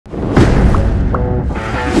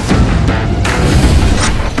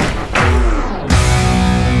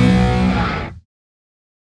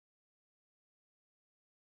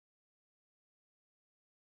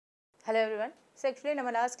Hello everyone. So actually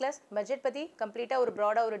நம்ம last class budget பத்தி கம்ப்ளீட்டா ஒரு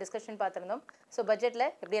broad-ஆ ஒரு discussion பார்த்திருந்தோம். So budgetல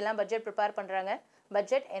எப்படி எல்லாம் budget prepare பண்றாங்க,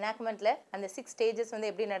 budget enactmentல அந்த 6 stages வந்து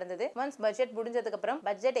எப்படி நடந்தது, once budget முடிஞ்சதுக்கு அப்புறம்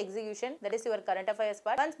budget execution, that is your current affairs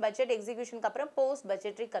part, once budget execution க்கு அப்புறம் post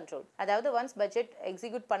budgetary control, அதாவது once budget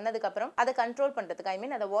execute பண்ணதுக்கு அப்புறம் அதை control பண்றதுக்கு, I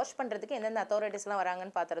mean அதை watch பண்றதுக்கு எந்தெந்த authorities எல்லாம்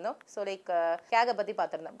வராங்கன்னு பார்த்திருந்தோம். So like கேக பத்தி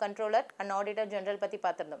பார்த்திருந்தோம், controller and auditor general பத்தி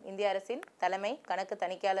பார்த்திருந்தோம், இந்திய அரசின் தலைமை கணக்கு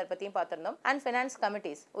தணிக்கையாளர் பத்தியும் பார்த்திருந்தோம், and finance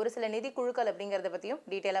committees ஒரு சில நிதி குழுக்கள் அப்படிங்கறத பத்தியும்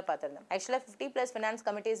டீடைலா பார்த்திருந்தோம். Actually 50+ finance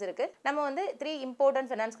committees இருக்கு. நம்ம வந்து 3 important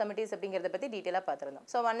finance committees அப்படிங்கறத பத்தி டீடைலா பார்த்திருந்தோம்.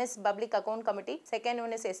 So one is public account committee, second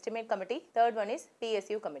one is estimate committee, third one is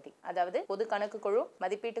PSU committee. அதாவது பொது கணக்கு குழு,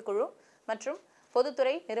 மதிப்பீட்டு குழு மற்றும்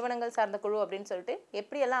பொதுத்துறை நிறுவனங்கள் சார்ந்த குழு அப்படின்னு சொல்லிட்டு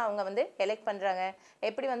எப்படி எல்லாம் அவங்க வந்து எலெக்ட் பண்றாங்க,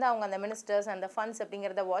 எப்படி வந்து அவங்க அந்த மினிஸ்டர்ஸ் அந்த ஃபண்ட்ஸ்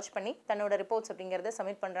அப்படிங்கறத வாட்ச் பண்ணி தன்னோட ரிப்போர்ட்ஸ் அப்படிங்கறத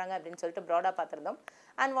சப்மிட் பண்றாங்க அப்படின்னு சொல்லிட்டு broad-ஆ பார்த்திருந்தோம்.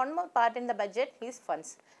 And one more part in the budget is funds.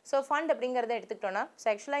 So fund அப்படிங்கறத எடுத்துக்கிட்டோம்னா so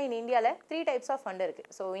actually in Indiaல 3 types of fund இருக்கு.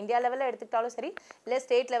 So India level எடுத்துக்கிட்டாலும் சரி இல்ல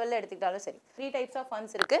ஸ்டேட் லெவல்ல எடுத்துக்கிட்டாலும் சரி 3 types of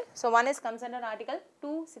funds இருக்கு. So one is comes under article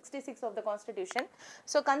 266 of the constitution.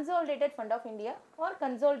 So consolidated fund of India or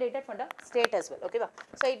consolidated fund of state as well. Okay,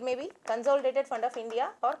 so it may be consolidated fund of India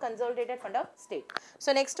or consolidated fund of state. So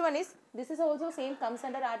next one is, this is also same comes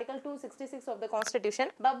under article 266 of the constitution,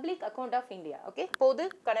 public account of India. Okay, பொது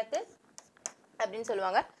கணக்கு அப்படினு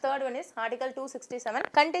சொல்லுவாங்க. third one is article 267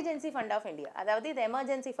 contingency fund of India, அதாவது இது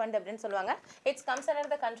emergency fund அப்படினு சொல்லுவாங்க. it comes under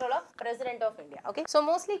the control of president of India. Okay, so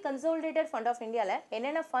mostly consolidated fund of India ல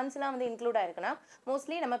என்னென்ன funds எல்லாம் வந்து include ஆயிருக்குனா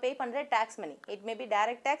mostly நம்ம pay பண்ற tax money, it may be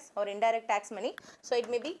direct tax or indirect tax money, so it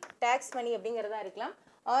may be tax money அப்படிங்கறதா இருக்கலாம்,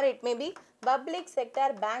 or it may be public sector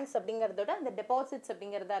banks அப்படிங்கறதோட அந்த deposits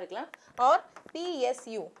அப்படிங்கறதா இருக்கலாம், or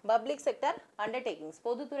PSU public sector undertakings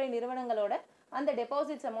பொதுத்துறை நிறுவனங்களோட அந்த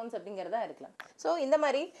deposits amounts அப்படிங்கறதா இருக்கலாம். So இந்த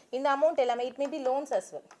மாதிரி இந்த amount எல்லாமே it may be loans as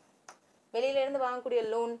well, வெளியில இருந்து வாங்கக்கூடிய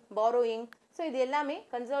loan, borrowing, so இது எல்லாமே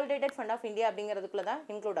consolidated fund of India அப்படிங்கிறதுக்குள்ள தான்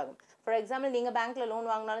இன்க்ளூட் ஆகும். ஃபார் எக்ஸாம்பிள் நீங்க பேங்க்ல லோன்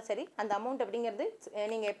வாங்கினாலும் சரி அந்த அமௌண்ட் அப்படிங்கிறது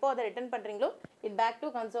நீங்க எப்போ அதை ரிட்டர்ன் பண்றீங்களோ it back to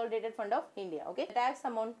consolidated fund of India. Okay, tax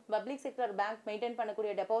amount, public sector bank maintain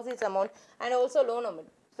பண்ணக்கூடிய deposits amount and also loan amount,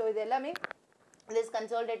 so இது எல்லாமே this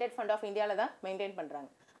consolidated fund of India ல தான் மெயின்டைன் பண்றாங்க.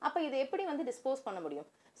 அப்ப இது எப்படி வந்து டிஸ்போஸ் பண்ண முடியும்?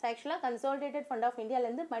 So actually consolidated fund of India ல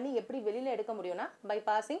இருந்து மணி எப்படி வெளியில எடுக்க முடியும்னா by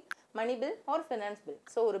passing money bill or finance bill.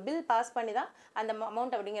 So ஒரு bill pass பண்ணி தான் அந்த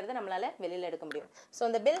amount அப்படிங்கறத நம்மளால வெளியில எடுக்க முடியும்.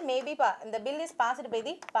 So the bill may be the bill is passed by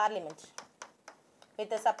the parliament.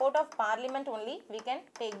 With the support of parliament only we can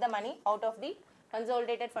take the money out of the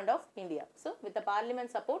consolidated fund of India. So with the parliament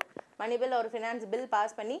support money bill or finance bill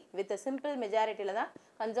pass பண்ணி with a simple majority ல தான்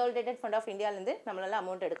consolidated fund of India ல இருந்து நம்மளால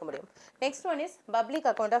amount எடுக்க முடியும். Next one is public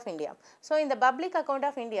account of India. So in the public account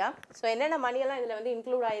of India, so என்னென்ன மணி எல்லாம் இதுல வந்து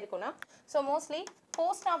include ஆயிருக்கும்னா so mostly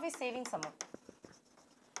post office savings amount,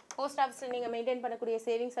 post office நீங்க மெயின்டைன் பண்ணக்கூடிய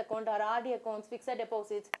savings account or RD accounts, fixed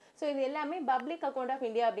deposits, so இது எல்லாமே public account of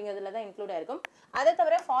India அப்படிங்கிறதுல தான் இன்க்ளூட் ஆயிருக்கும். அதை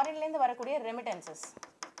தவிர ஃபாரின்ல இருந்து வரக்கூடிய remittances,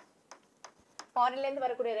 foreign lend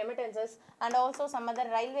வரக்கூடிய remittances and also some other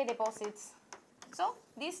railway deposits, so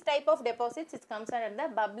this type of deposits it comes under the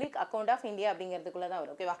public account of India அப்படிங்கிறதுக்குள்ள தான்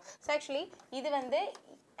வரும். ஓகேவா? so actually இது வந்து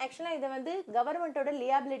இது வந்து கவர்மெண்டோட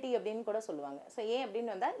liability அப்படின்னு கூட சொல்லுவாங்க. so ஏன்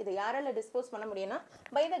அப்படின்னு வந்தா இது யாரால டிஸ்போஸ் பண்ண முடியும்னா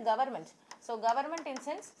by the government. so government in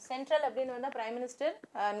sense central அப்படின்னு வந்தா prime minister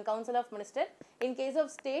and council of minister, in case of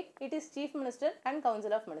state it is chief minister and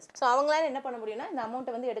council of minister. so அவங்களால என்ன பண்ண முடியும்னா இந்த அமௌண்ட்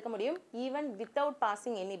வந்து எடுக்க முடியும் even without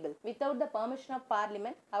passing any bill, without the permission of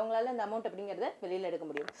parliament அவங்களால இந்த அமௌண்ட் அப்படிங்கறத வெளியில எடுக்க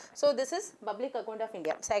முடியும். so this is public account of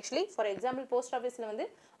India. so actually for example post officeல வந்து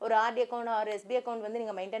ஒரு RD account or SB account வந்து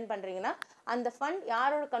நீங்க மெயின்டைன் பண்றீங்கன்னா அந்த ஃபண்ட்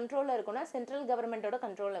யாரோட கண்ட்ரோல்ல இருக்கும்னா சென்ட்ரல் கவர்மெண்டோட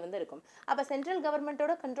கண்ட்ரோல்ல வந்து இருக்கும். அப்ப சென்ட்ரல்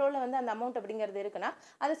கவர்மெண்டோட கண்ட்ரோல்ல வந்து அந்த அமௌண்ட் அப்படிங்கிறது இருக்குன்னா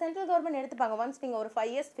அது சென்ட்ரல் கவர்மெண்ட் எடுத்துப்பாங்க. ஒன்ஸ் நீங்க ஒரு 5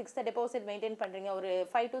 இயர்ஸ் ஃபிக்ஸ்ட் டெபாசிட் மெயின்டைன் பண்றீங்க, ஒரு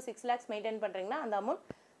 5 to 6 lakhs மெயின்டைன் பண்றீங்கன்னா அந்த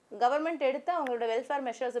அமௌண்ட் கவர்மெண்ட் எடுத்து அவங்களோட வெல்ஃபேர்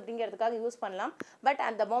மெஷர்ஸ் அப்படிங்கிறதுக்காக யூஸ் பண்ணலாம். பட்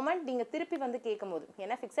அந்த மொமெண்ட் நீங்க திருப்பி வந்து கேட்கும்போது,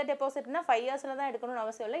 ஏன்னா ஃபிக்ஸட் டெபாசிட்னா 5 இயர்ஸ்ல தான் எடுக்கணும்னு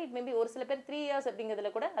அவசியம் இல்லை, இட் மேபி ஒரு சில பேர் 3 இயர்ஸ் அப்படிங்கிறதுல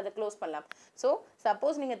கூட அதை க்ளோஸ் பண்ணலாம். ஸோ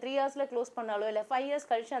சப்போஸ் நீங்க 3 இயர்ஸ்ல க்ளோஸ் பண்ணாலோ இல்லை 5 இயர்ஸ்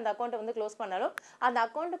கழிச்சு அந்த அக்கௌண்ட்டை வந்து க்ளோஸ் பண்ணாலும் அந்த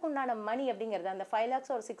அக்கௌண்ட்டுக்கு உண்டான மணி அப்படிங்கிறது அந்த 5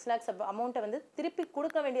 lakhs or 6 lakhs அமௌண்ட்டை வந்து திருப்பி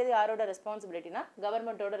கொடுக்க வேண்டியது யாரோட ரெஸ்பான்சிபிலிட்டினா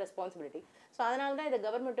கவர்மெண்டோட ரெஸ்பான்சிபிலிட்டி. ஸோ அதனால தான் இது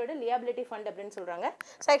கவர்மெண்டோட liability fund அப்படின்னு சொல்றாங்க.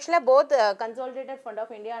 ஸோ ஆக்சுவலாக both consolidated fund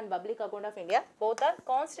of India and public account of India both are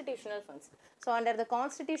constitutional funds. So under the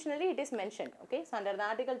constitutionally it is mentioned. Okay, so under the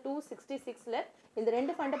article 266 ல இந்த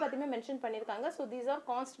ரெண்டு ஃபண்ட் பத்தியுமே மென்ஷன் பண்ணிருக்காங்க. so these are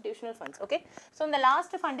constitutional funds. Okay, so the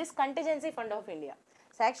last fund is contingency fund of India.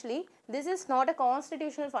 so actually this is not a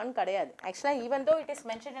constitutional fund கிடையாது. actually even though it is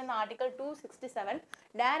mentioned in the article 267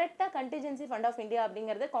 direct contingency fund of India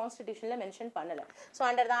அப்படிங்கறது constitutionல mention பண்ணல. so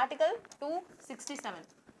under the article 267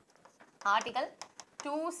 article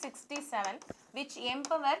 267 which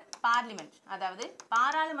empower parliament. அதாவது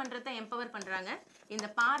பாராளுமன்றத்தை empower பண்றாங்க. இந்த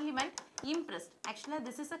parliament impressed. Actually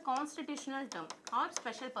this is a constitutional term or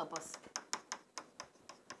special purpose.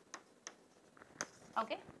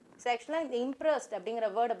 Okay. So actually இந்த impressed அப்படிங்கிற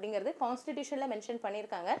word அப்படிங்கிறது constitutionல mention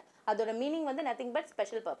பண்ணியிருக்காங்க. அதோட meaning வந்து nothing but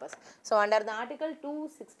special purpose. So under the article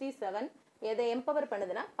 267 எதை empower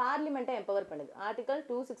பண்ணுதுன்னா பார்லிமெண்ட்டை empower பண்ணுது. article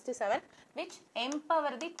 267 which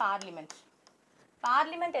empower the parliament.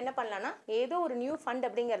 Parliament என்ன பண்ணலாம்னா ஏதோ ஒரு நியூ ஃபண்ட்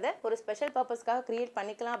அப்படிங்கிறத ஒரு ஸ்பெஷல் பர்பஸ்க்காக கிரியேட்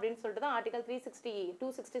பண்ணிக்கலாம் அப்படின்னு சொல்லிட்டு தான் ஆர்டிகல்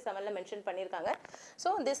 267ல மென்ஷன் பண்ணியிருக்காங்க.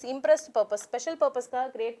 So this impressed purpose special பர்பஸ்க்காக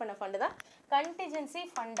கிரியேட் பண்ண ஃபண்டு தான் கண்டிஜென்சி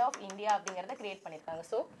ஃபண்ட் ஆஃப் இந்தியா அப்படிங்கிறத கிரியேட் பண்ணியிருக்காங்க.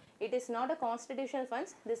 So it is not a constitutional funds,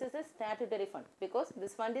 this is a statutory fund because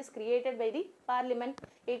this fund is created by the parliament.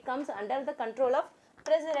 It comes under the control of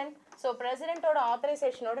president. So president ஓட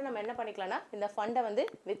authorization ஓட நம்ம என்ன பண்ணிக்கலாம்னா இந்த ஃபண்டை வந்து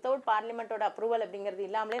without parliament ஓட approval அப்படிங்கிறது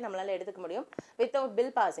இல்லாமலே நம்மளால எடுத்துக்க முடியும். without bill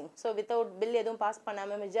passing. So without bill எதுவும் பாஸ்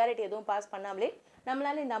பண்ணாம majority எதுவும் பாஸ் பண்ணாமலே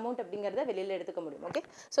நம்மளால இந்த அமௌண்ட் அப்படிங்கிறத வெளியில எடுத்துக்க முடியும். Okay.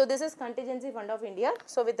 So this is contingency fund of India.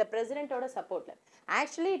 So with the president ஓட சப்போர்ட்ல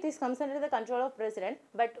actually it is comes under the control of president,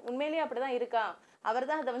 but உண்மையிலேயே அப்படிதான் இருக்கா, அவர்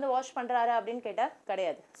தான் அதை வந்து வாஷ் பண்றாரா அப்படின்னு கேட்டா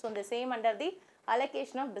கிடையாது. ஸோ இந்த same under the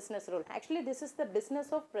allocation of business rule. Actually this is the business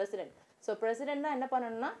of president. So president தான் என்ன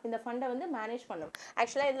பண்ணணும்னா இந்த ஃபண்டை வந்து மேனேஜ் பண்ணணும்.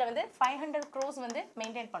 ஆக்சுவலா இதுல வந்து 500 crores வந்து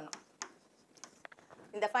மெயின்டைன் பண்ணணும்.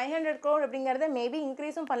 இந்த 500 crore அப்படிங்கறத மேபி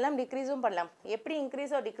இன்க்ரீஸும் பண்ணலாம் டிக்ரீஸும் பண்ணலாம். எப்படி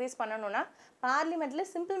இன்க்ரீஸ் ஆர் டிக்ரீஸ் பண்ணணும்னா பார்லிமெண்ட்ல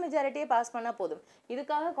சிம்பிள் மெஜாரிட்டியே பாஸ் பண்ணா போதும்.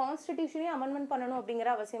 இதுக்காக கான்ஸ்டிடியூஷனே அமெண்ட்மெண்ட் பண்ணணும் அப்படிங்கிற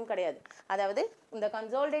அவசியம் கிடையாது. அதாவது இந்த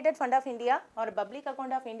consolidated fund of India R public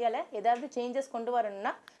account of இந்தியால ஏதாவது சேஞ்சஸ் கொண்டு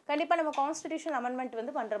வரணும்னா கண்டிப்பா நம்ம கான்ஸ்டிடியூஷன் அமெண்ட்மெண்ட்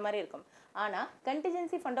வந்து பண்ற மாதிரி இருக்கும். ஆனா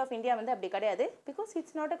கண்டிஜென்சி ஃபண்ட் ஆஃப் இந்தியா வந்து அப்படி கிடையாது. Because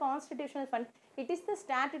it's not a constitutional fund, it is the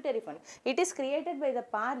statutory fund. It is created by the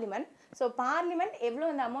parliament. So parliament எவ்வளோ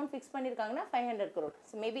அந்த அமௌண்ட் ஃபிக்ஸ் பண்ணியிருக்காங்கன்னா 500 crore.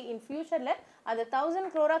 மேபி இன் ஃபியூச்சர்ல அதை 1000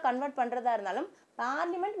 crore கன்வெர்ட் பண்றதா இருந்தாலும்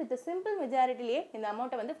பார்லிமெண்ட் வித் சிம்பிள் மெஜாரிட்டிலேயே இந்த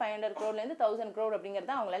அமௌண்ட்டை வந்து 500 crore 1000 crore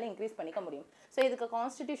அப்படிங்கிறத அவங்களால இன்க்ரீஸ் பண்ணிக்க முடியும். ஸோ இதுக்கு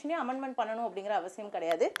கான்ஸ்டிடியூஷனே அமெண்ட்மெண்ட் பண்ணணும் அப்படிங்கிற அவசியம்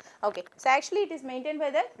கிடையாது. Okay. So actually it is maintain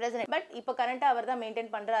by the president. But இப்போ கரண்டாக அவர் தான்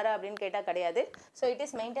மெயின்டைன் பண்றாரா அப்படின்னு கேட்டால் கிடையாது. So it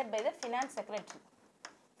is maintain by the finance secretary.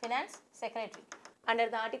 Finance secretary under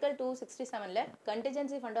the article 267ல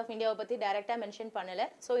contingency fund of India பத்தி டைரக்டா மென்ஷன் பண்ணல.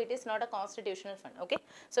 so it is not a constitutional fund. okay,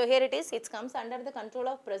 so here it is, it comes under the control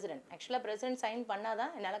of president. actually president sign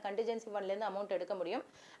பண்ணாதான் என்னால contingency fundல இருந்து amount எடுக்க முடியும்.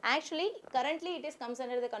 actually currently it is comes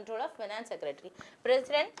under the control of finance secretary.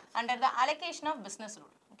 president under the allocation of business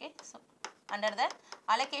rule. okay, so under the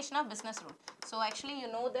allocation of business rule. so actually you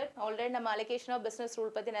know that already நம்ம allocation of business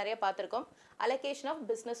rule பத்தி நிறைய பார்த்திருக்கோம். allocation of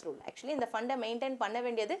business rule actually இந்த ஃபண்டை maintain பண்ண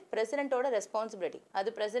வேண்டியது பிரசிடென்ட்டோட responsibility. அது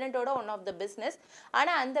பிரசிடென்ட்டோட one of the business.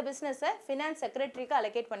 ஆனா அந்த பிஸ்னஸை ஃபினான்ஸ் செக்ரட்டரிக்கு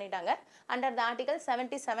அலோகேட் பண்ணிட்டாங்க அண்டர் த ஆர்டிகல்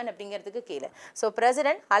 77 அப்படிங்கிறதுக்கு கீழே. So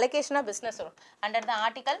president allocation of business rule under the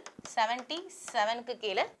article 77க்கு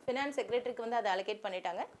கீழே ஃபினான்ஸ் செக்ரட்டரிக்கு வந்து அதை அலோகேட்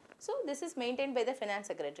பண்ணிட்டாங்க. So this is maintain by the finance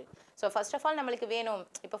secretary. So first of all நம்மளுக்கு வேணும்,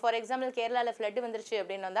 இப்போ ஃபார் எக்ஸாம்பிள் கேரளாவில் ஃப்ளட் வந்துருச்சு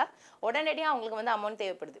அப்படின்னு வந்தால் உடனடியாக அவங்களுக்கு வந்து அமௌண்ட்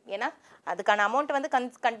தேவைப்படுது. ஏன்னா அதுக்கான அமௌண்ட் வந்து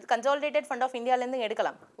கன்சாலிடேட்டட் ஃபண்ட் ஆஃப் இந்தியாவிலேருந்து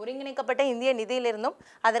எடுக்கலாம். ஒருங்கிணைக்கப்பட்ட இந்திய நிதியிலிருந்தும்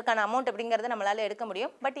அதற்கான அமௌண்ட் அப்படிங்கிறத நம்மளால் எடுக்க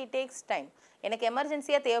முடியும். But it takes time. எனக்கு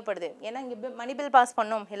எமர்ஜென்சியாக தேவைப்படுது, ஏன்னா இங்கே மணி பில் பாஸ்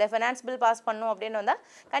பண்ணும் இல்லை ஃபினான்ஸ் பில் பாஸ் பண்ணும் அப்படின்னு வந்தால்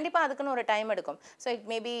கண்டிப்பாக அதுக்குன்னு ஒரு டைம் எடுக்கும். So it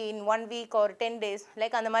maybe in 1 week or 10 days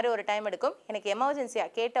like அந்த மாதிரி ஒரு டைம் எடுக்கும். எனக்கு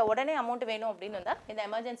எமர்ஜென்சியாக கேட்ட உடனே அமௌண்ட் வேணும் அப்படின்னு வந்தால் இந்த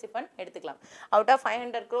எமர்ஜென்சி ஃபண்ட் எடுத்துக்கலாம். அவுட் ஆஃப்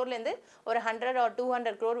 500 crore ஒரு 100 or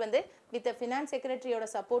 200 crore வந்து வித் ஃபினான்ஸ் செக்ரட்டரியோட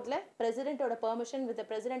சப்போர்ட்டில் பிரசிடென்ட்டோட பெர்மிஷன் வித்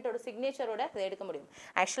பிரசிடென்ட்டோட சிக்னேச்சரோட இதை எடுக்க முடியும்.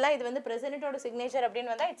 ஆக்சுவலாக இது வந்து பிரசிடென்ட்டோட சிக்னேச்சர்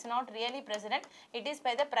அப்படின்னு வந்தால் it's not really president, it is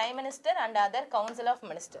by the prime minister and other council of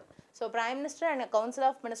minister. So prime minister and council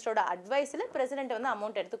of மினிஸ்டரோட அட்வைஸில் president வந்து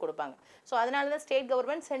அமௌண்ட் எடுத்து கொடுப்பாங்க. ஸோ அதனால தான் ஸ்டேட்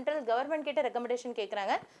கவர்மெண்ட் சென்ட்ரல் கவர்மெண்ட் கிட்ட ரெக்கமெண்டேஷன்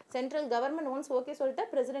கேட்குறாங்க. சென்ட்ரல் கவர்மெண்ட் ஒன்ஸ் ஓகே சொல்லிட்டு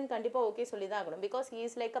president கண்டிப்பாக okay சொல்லி தான் ஆகணும். Because he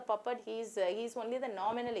is like a puppet, he is only the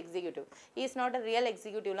nominal executive, he is not a real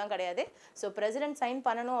எக்ஸிக்யூட்டிவ்லாம் கிடையாது. ஸோ பிரசிடென்ட் சைன்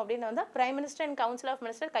பண்ணணும் அப்படின்னு வந்தால் prime minister and council of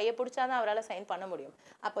minister கையை பிடிச்சா தான் அவரால் சைன் பண்ண முடியும்.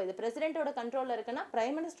 அப்போ இது பிரசிடென்ட்டோட கண்ட்ரோலில் இருக்குன்னா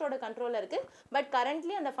பிரைம் மினிஸ்டரோட கண்ட்ரோலில் இருக்குது. பட்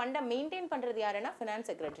கரண்ட்லி அந்த ஃபண்டை மெயின்டைன் பண்ணுறது யாருன்னா finance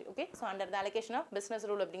secretary. Okay, so under the allocation of business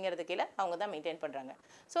rule அப்படிங்கிறது கீழே அவங்க தான் மெயின்டைன் பண்ணுறாங்க.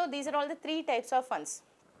 So these are all the 3 types of funds.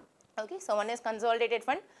 okay, so one is consolidated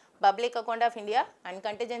fund, public account of India and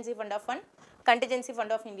contingency fund of fund. contingency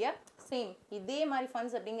fund of India same இதே மாதிரி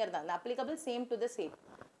funds அப்படிங்கிறது தான் applicable same to the same.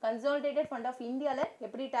 consolidated fund of Indiaல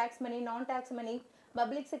எப்படி tax money, non tax money,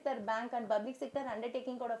 public sector bank and public sector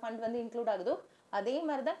undertaking கோட fund வந்து include ஆகுதோ அதே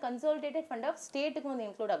மாதிரி தான் consolidated fund of ஸ்டேட்டுக்கு வந்து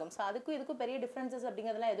இன்க்ளூட் ஆகும். ஸோ அதுக்கும் இதுக்கும் பெரிய டிஃப்ரென்சஸ்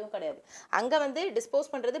அப்படிங்கிறதுலாம் எதுவும் கிடையாது. அங்கே வந்து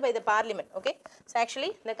டிஸ்போஸ் பண்ணுறது by the parliament. Okay, so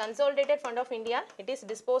actually the consolidated fund of India it is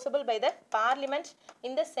disposable by the parliament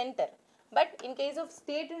in the center. But in case of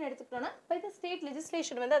ஸ்டேட்னு எடுத்துக்கிட்டோம்னா பை த ஸ்டேட்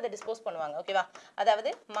லெஜிஸ்லேஷன் வந்து அதை டிஸ்போஸ் பண்ணுவாங்க ஓகேவா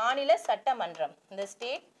அதாவது மாநில சட்டமன்றம் இந்த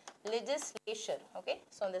ஸ்டேட் லெஜிஸ்லேச்சர் ஓகே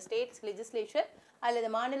ஸோ இந்த ஸ்டேட்ஸ் லெஜிஸ்லேச்சர் அல்லது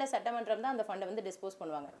மாநில சட்டமன்றம் தான் அந்த ஃபண்டை வந்து டிஸ்போஸ்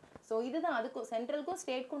பண்ணுவாங்க ஸோ இதுதான் அதுக்கும் சென்ட்ரலுக்கும்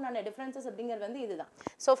ஸ்டேட்க்கும் உண்டான டிஃபரன்சஸ் அப்படிங்கிறது வந்து இதுதான்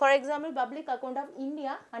so for example public account of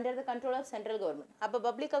India under the control of central government அப்போ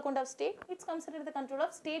public account of state it's consider the control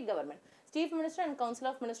of state government chief minister and council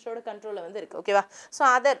of மினிஸ்டரோட கண்ட்ரோலில் வந்து இருக்குது ஓகேவா ஸோ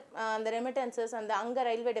அதர் அந்த remittances அந்த அங்கே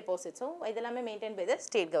railway டெபாசிட்ஸோ இதெல்லாமே maintain by the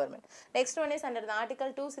state government next one is under the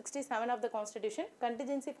article 267 of the constitution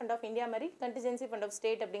contingency fund of India மாதிரி contingency fund of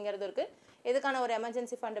state அப்படிங்கிறது இருக்குது எதுக்கான ஒரு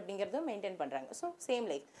எமர்ஜென்சி ஃபண்ட் அப்படிங்கிறதும் மெயின்டைன் பண்ணுறாங்க ஸோ சேம்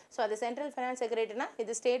லைக் ஸோ அது சென்ட்ரல் ஃபைனான்ஸ் செக்ரட்டரினா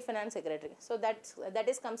இது state finance secretary so that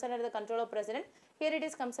is comes under the control of president here it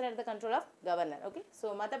is comes under the control of governor okay so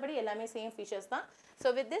மற்றபடி எல்லாமே same features தான் so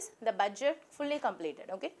with this the budget fully completed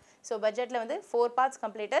okay so budgetல வந்து 4 parts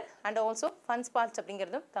completed and also funds parts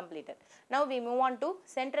அப்படிங்கிறதும் completed now we move on to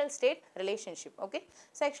central state relationship okay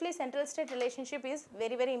so actually central state relationship is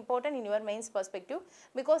very very important in your mains perspective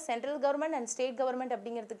because central government and state government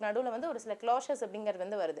அப்படிங்கிறதுக்கு நடுவில் வந்து ஒரு சில clauses அப்படிங்கிறது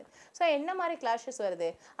வந்து வருது so என்ன மாதிரி clauses வருது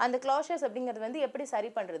அந்த clauses அப்படிங்கிறது வந்து எப்படி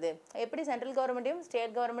சரி பண்ணுறது எப்படி சென்ட்ரல் கவர்மெண்ட்டையும்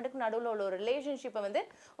ஸ்டேட் கவர்மெண்ட்டுக்கும் நடுவில் உள்ள ஒரு ரிலேஷன்ஷிப்பை வந்து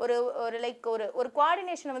ஒரு லைக் ஒரு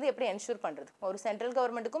கோஆர்டினேஷனை வந்து எப்படி என்ஷூர் பண்ணுறது ஒரு சென்ட்ரல்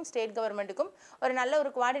கவர்மெண்ட்டுக்கும் ஸ்டேட் கவர்மெண்ட்டுக்கும் ஒரு நல்ல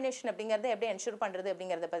ஒரு கோஆர்டினேஷன் அப்படிங்கிறத எப்படி என்ஷூர் பண்ணுறது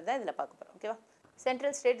அப்படிங்கிறத பற்றி தான் இதில் பார்க்க போகிறோம் ஓகேவா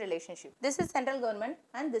central state relationship this is central government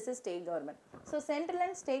and this is state government so central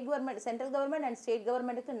and state government central government and state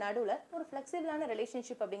government க்கு நடுவுல ஒரு ஃப்ளெக்சிபிளான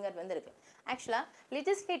ரிலேஷன்ஷிப் அப்படிங்கிறது வந்து இருக்கு ஆக்சுவலா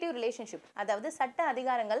லெஜிஸ்லேட்டிவ் ரிலேஷன்ஷிப் அதாவது சட்ட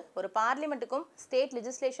அதிகாரங்கள் ஒரு பார்லிமெண்ட்டுக்கும் ஸ்டேட்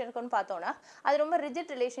லெஜிஸ்லேஷனுக்கும் பார்த்தோம்னா அது ரொம்ப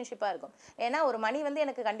ரிஜிட் ரிலேஷன்ஷிப்பா இருக்கும் ஏன்னா ஒரு மணி வந்து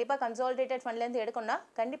எனக்கு கண்டிப்பா கன்சாலிடேட்டட் ஃபண்ட்ல இருந்து எடுக்கணும்னா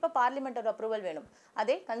கண்டிப்பா பார்லிமெண்டோட அப்ரூவல் வேணும்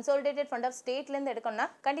அதே கன்சாலிடேட்டட் ஃபண்ட் ஆஃப் ஸ்டேட்ல இருந்து எடுக்கணும்னா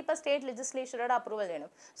கண்டிப்பா ஸ்டேட் லெஜிஸ்லேச்சரோட அப்ரூவல்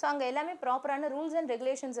வேணும் ஸோ அங்க எல்லாமே ப்ராப்பரான ரூல்ஸ் அண்ட்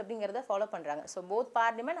ரெகுலேஷன்ஸ் அப்படிங்கிறத ஃபாலோ பண்றாங்க so both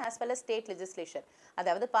parliament as well as state legislature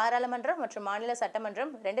அதாவது பாராளுமன்றம் மற்றும் மாநில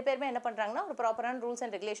சட்டமன்றம் ரெண்டு பேருமே என்ன பண்றாங்கன்னா ஒரு ப்ராப்பரான ரூல்ஸ்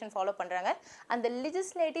அண்ட் ரெகுலேஷன் ஃபாலோ பண்றாங்க அந்த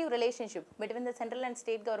legislative relationship between the central and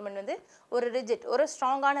state government வந்து ஒரு ரிஜிட் ஒரு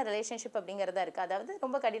ஸ்ட்ராங்கான ரிலேஷன்ஷிப் அப்படிங்கிறதா இருக்கு அதாவது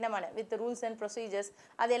ரொம்ப கடினமான வித் ரூல்ஸ் அண்ட் ப்ரொசீஜர்ஸ்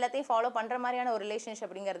அது எல்லாத்தையும் ஃபாலோ பண்ற மாதிரியான ஒரு ரிலேஷன்ஷிப்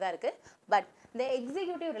அப்படிங்கிறதா இருக்கு but the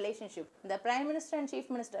executive relationship the prime minister and chief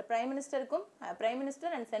minister prime minister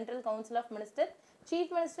and central council of minister chief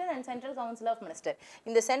minister and central council of minister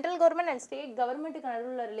in the central government and state government க்கு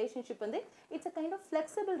நடுவுல relationship வந்து it's a kind of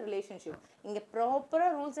flexible relationship இங்க ப்ராப்பரா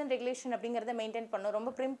rules and regulation அப்படிங்கறத maintain பண்ணனும்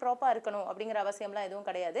ரொம்ப brim ப்ராப்பரா இருக்கணும் அப்படிங்கற அவசியம்லாம் எதுவும்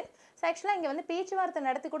கிடையாது சோ एक्चुअली இங்க வந்து பேச்சுவார்த்தை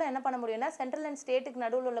நடத்தி கூட என்ன பண்ண முடியும்னா சென்ட்ரல் அண்ட் ஸ்டேட்டுக்கு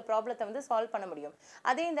நடுவுல உள்ள ப்ராப்ளத்தை வந்து சால்வ் பண்ண முடியும்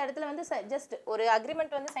அதே இந்த இடத்துல வந்து ஜஸ்ட் ஒரு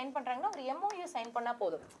அக்ரிமெண்ட் வந்து சைன் பண்றாங்கன்னா ஒரு MOU சைன் பண்ணா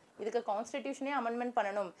போதும் இதுக்கு கான்ஸ்டிடியூஷனே அமெண்ட்மென்ட்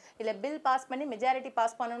பண்ணனும் இல்ல பில் பாஸ் பண்ணி மெஜாரிட்டி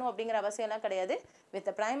பாஸ் பண்ணனும் அப்படிங்கற அவசியம் எல்லாம் கிடையாது with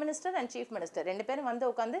the prime minister and chief minister ரெண்டு பேரும் வந்து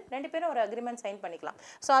உட்கார்ந்து ரெண்டு பேரும் ஒரு அக்ரிமெண்ட் சைன் பண்ணிக்கலாம்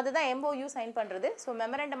சோ அதுதான் MOU சைன் பண்றது so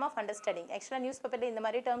memorandum of understanding actually news பேப்பர்ல இந்த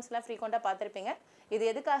மாதிரி டர்ம்ஸ்லாம் ஃப்ரீக்வெண்டா பார்த்திருப்பீங்க இது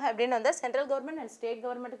எதுக்காக அப்படினா வந்து சென்ட்ரல் கவர்மெண்ட் அண்ட் ஸ்டேட்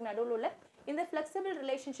கவர்மெண்ட்க்கு நடுவுல உள்ள இந்த flexible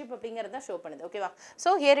relationship அப்படிங்கறத ஷோ பண்ணுது ஓகேவா so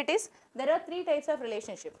here it is there are three types of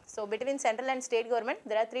relationship so between central and state government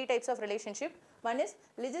there are three types of relationship one is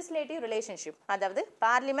legislative relationship அதாவது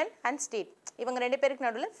parliament and state இவங்க ரெண்டு பேருக்கு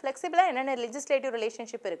நடுவுல flexible என்னென்ன legislative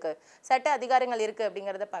relationship இருக்கு சட்ட அதிகாரங்கள் இருக்கு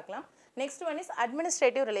அப்படிங்கறத பார்க்கலாம் next one is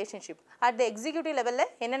administrative relationship at the executive level ல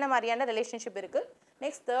என்னென்ன மாதிரியான relationship இருக்கு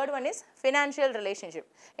next third one is financial relationship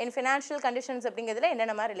in financial conditions அப்படிங்கிறதுல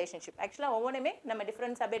என்னென்ன மாதிரி relationship actually ஒவ்வொண்ணுமே நம்ம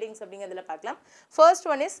different subheadings அப்படிங்கிறதுல பார்க்கலாம் first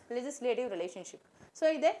one is legislative relationship so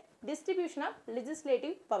இது distribution of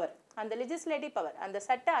legislative power அந்த legislative power அந்த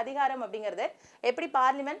சட்ட அதிகாரம் அப்படிங்கறது எப்படி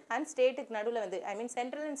பார்லிமென்ட் and ஸ்டேட்டுக்கு நடுவுல வந்து I mean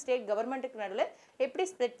central and state governmentக்கு நடுவுல எப்படி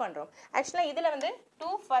ஸ்ப்ளிட் பண்றோம் actually இதுல வந்து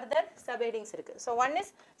two further subheadings இருக்கு so one is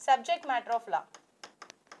subject matter of law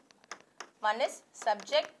one is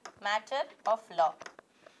subject matter of law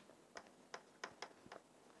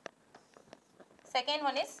second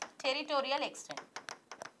one is territorial extent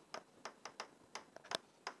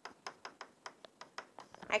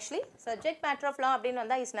actually subject matter of law அப்படினு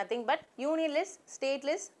வந்தா is nothing but union list state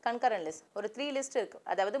list concurrent list ஒரு 3 list இருக்கு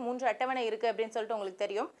அதாவது மூன்று அட்டவணை இருக்கு அப்படினு சொல்லிட்டு உங்களுக்கு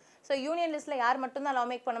தெரியும் சோ யூனியன் லிஸ்ட்ல யார் மட்டும் தான் லா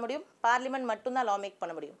மேக் பண்ண முடியும் பார்லிமென்ட் மட்டும் தான் லா மேக்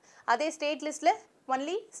பண்ண முடியும் அதே ஸ்டேட் லிஸ்ட்ல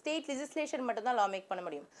only state legislation மட்டும் தான் லா மேக் பண்ண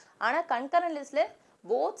முடியும் ஆனா concurrent listல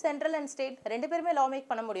both central and state ரெண்டு பேருமே லா மேக்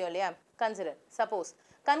பண்ண முடியும் இல்லையா consider suppose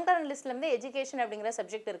concurrent listல வந்து education அப்படிங்கற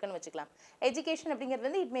சப்ஜெக்ட் இருக்குன்னு வெச்சுக்கலாம் education அப்படிங்கிறது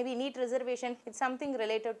வந்து it may be neat reservation it's something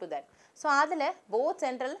related to that so அதுல both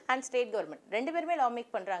central and state government ரெண்டு பேருமே லா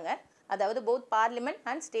மேக் பண்றாங்க அதாவது both parliament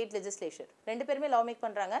and state legislature ரெண்டு பேருமே law make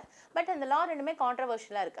பண்றாங்க. பட் அந்த law ரெண்டுமே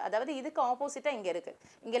கான்ட்ரோவர்ஷியலா இருக்கு. அதாவது இதுக்கு ஆப்போசிட்டா இங்க இருக்கு.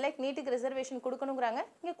 இங்க லைக் நீட்டுக்கு ரிசர்வேஷன் கொடுக்கணும்ங்கறாங்க,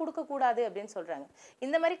 இங்க கொடுக்க கூடாது அப்படினு சொல்றாங்க.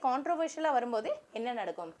 இந்த மாதிரி கான்ட்ரோவர்ஷியலா வரும்போது என்ன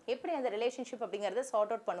நடக்கும்? எப்படி அந்த ரிலேஷன்ஷிப் அப்படிங்கறத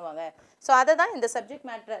சார்ட் அவுட் பண்ணுவாங்க? சோ அத தான் இந்த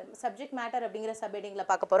சப்ஜெக்ட் மேட்டர் அப்படிங்கற சப் ஹெட்டிங்ல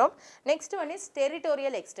பார்க்க போறோம். Next one is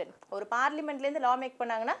territorial extend. ஒரு பார்லிமெண்ட்ல இருந்து law make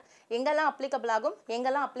பண்ணாங்கன்னா எங்கெல்லாம் அப்ளிகபிள் ஆகும்,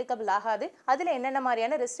 எங்கெல்லாம் அப்ளிகபிள் ஆகாது, அதுல என்னென்ன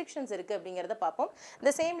மாதிரியான ரெஸ்ட்ரிக்ஷன்ஸ் இருக்கு அப்படிங்கறத பார்ப்போம்.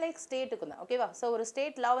 the same like ஸ்டேட்டுக்கு தான். ஓகேவா? சோ ஒரு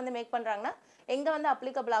ஸ்டேட் law வந்து மேக் பண்றாங்கன்னா எங்க வந்து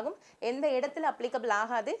அப்ளிகபிள் ஆகும், எந்த இடத்துல அப்ளிகபிள்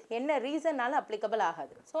ஆகாது, என்ன ரீசன்னால அப்ளிகபிள்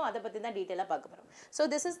ஆகாது. சோ அத பத்தி தான் டீடைலா பார்க்க போறோம். So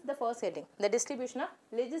this is the first heading, the distribution of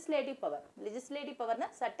legislative power. legislative powerனா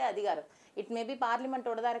சட்ட அதிகாரம். it may be parliament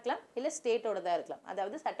ஓடதா இருக்கலாம், இல்ல ஸ்டேட் ஓடதா இருக்கலாம்,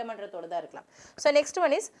 அதாவது சட்டமன்றத்தோடதா இருக்கலாம். So next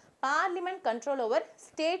one is parliament control over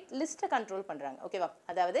state list control பண்றாங்க. ஓகேவா?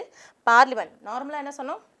 அதாவது பார்லிமெண்ட் நார்மலா என்ன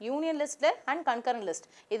சொன்னோம், யூனியன் லிஸ்ட்ல அண்ட் கன்கரண்ட் லிஸ்ட்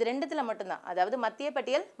இது ரெண்டுத்துல மட்டும் தான், அதாவது மத்திய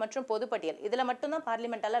பட்டியல் மற்றும் பொது பட்டியல் இதுல மட்டும் தான்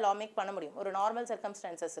பார்லிமெண்டால law make பண்ண முடியும் ஒரு நார்மல்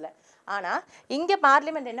சர்க்கம்ஸ்டான்சஸ்ல. ஆனா இங்க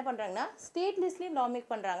பார்லிமெண்ட் என்ன பண்றாங்கன்னா ஸ்டேட் லிஸ்ட்லயும் law make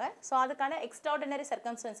பண்றாங்க. சோ அதுக்கான எக்ஸ்ட்ராஆர்டினரி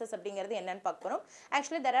சர்க்கம்ஸ்டான்சஸ் அப்படிங்கிறது என்னன்னு பார்க்க போறோம்.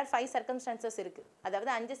 ஆக்சுவலி there are 5 circumstances இருக்கு.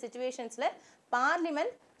 அதாவது 5 சிச்சுவேஷன்ஸ்ல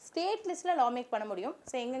பார்லிமெண்ட் ஸ்டேட் லிஸ்ட்ல law make பண்ண முடியும்.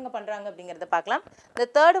 சோ எங்கெங்க பண்றாங்க அப்படிங்கறத பார்க்கலாம். the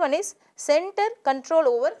third one is center control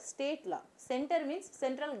over state law. center means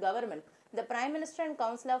central government, the prime minister and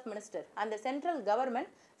council of minister and the central government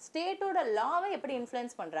ஸ்டேட்டோட லாவை எப்படி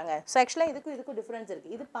இன்ஃப்ளூயன்ஸ் பண்றாங்க. ஸோ ஆக்சுவலாக இதுக்கும் டிஃபரன்ஸ்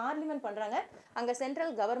இருக்கு. இது பார்லிமெண்ட் பண்றாங்க, அங்க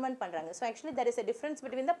சென்ட்ரல் கவர்மெண்ட் பண்றாங்க. So actually there is a difference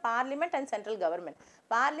between the parliament and central government.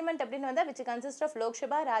 Parliament அப்படின்னு வந்தா which consists of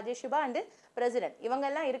Lok Sabha, Rajya Sabha and president இவங்க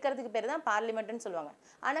எல்லாம் இருக்கிறதுக்கு பேர் தான் பார்லிமெண்ட்னு சொல்லுவாங்க.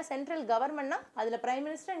 ஆனா சென்ட்ரல் கவர்மெண்ட்னா அதுல prime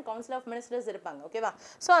minister and council of ministers இருப்பாங்க. ஓகேவா?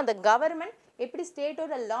 ஸோ அந்த கவர்மெண்ட் எப்படி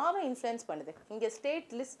ஸ்டேட்டோட லாவை இன்ஃப்ளூயன்ஸ் பண்ணுது. இங்க ஸ்டேட்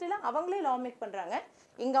லிஸ்ட்ல அவங்களே law make பண்றாங்க,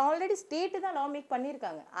 இங்க ஆல்ரெடி ஸ்டேட் தான் law make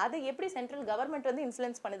பண்ணிருக்காங்க. அதை எப்படி சென்ட்ரல் கவர்மெண்ட் வந்து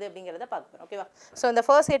இன்ஃப்ளூயன்ஸ் பண்ணுது அப்படிங்கறத பார்க்க போறோம். ஓகேவா? So the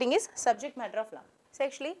first heading is subject matter of law. So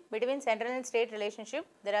actually between central and state relationship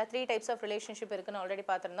there are 3 types of relationship இருக்குன்னு ஆல்ரெடி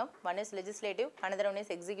பார்த்திருந்தோம். One is legislative, another one is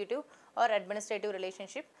executive or administrative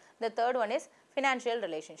relationship, the third one is financial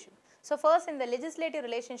relationship. So first in the legislative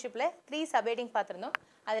relationshipல 3 subheading பார்த்திருந்தோம்.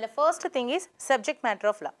 அதுல first thing is subject matter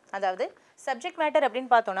of law. அதாவது subject matter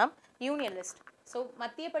அப்படினு பார்த்தோம்னா union list. So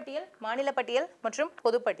மத்திய பட்டியல், மாநில பட்டியல் மற்றும்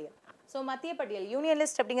பொது பட்டியல். ஸோ மத்திய பட்டியல் யூனியன்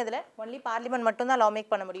லிஸ்ட் அப்படிங்கிறதுல ஒன்லி பார்லிமெண்ட் மட்டும் தான் law make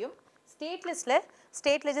பண்ண முடியும். ஸ்டேட் லிஸ்ட்ல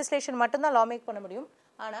ஸ்டேட் லெஜிஸ்லேஷன் மட்டும் தான் law make பண்ண முடியும்.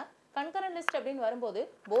 ஆனால் கன்கரண்ட் லிஸ்ட் அப்படின்னு வரும்போது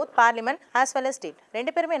both parliament as well as state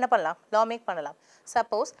ரெண்டு பேருமே என்ன பண்ணலாம், law make பண்ணலாம்.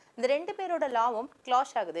 சப்போஸ் இந்த ரெண்டு பேரோட லாவும்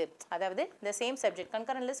கிளாஷ் ஆகுது, அதாவது இந்த same subject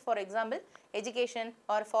concurrent list for example education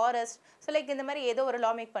R forest, so like இந்த மாதிரி ஏதோ ஒரு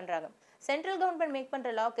law make பண்ணுறாங்க. சென்ட்ரல் கவர்மெண்ட் மேக் பண்ற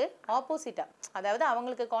லாக்கு ஆப்போசிட்டா, அதாவது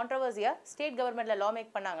அவங்களுக்கு கான்ட்ரோவர்சியா ஸ்டேட் கவர்மெண்ட்ல law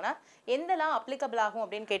make பண்ணாங்கன்னா எந்த லா அப்ளிகபிள் ஆகும்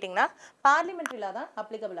அப்படின்னு கேட்டிங்கன்னா பார்லிமெண்ட்ரி லா தான்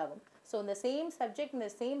அப்ளிகபிள் ஆகும். ஸோ இந்த சேம் சப்ஜெக்ட் இந்த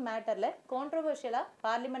same மேட்டர்ல கான்ட்ரோவர்ஷியலா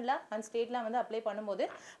parliament law and state லா வந்து அப்ளை பண்ணும்போது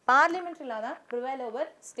பார்லிமெண்ட்ரி லா தான் ப்ரிவைல் ஓவர்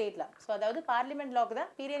ஸ்டேட் லா. ஸோ அதாவது பார்லிமெண்ட் லாக்கு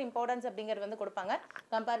தான் பீரியட் இம்பார்ட்டன்ஸ் அப்படிங்கிறது வந்து கொடுப்பாங்க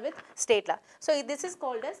compare with state law. So this is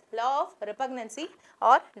called as law of ரிபக்னன்சி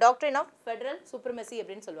R doctrine of federal supremacy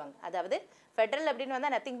அப்படின்னு சொல்லுவாங்க. அதாவது ஃபெடரல் அப்படின்னு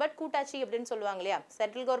வந்தால் நத்திங் பட் கூட்டாட்சி அப்படின்னு சொல்லுவாங்க இல்லையா,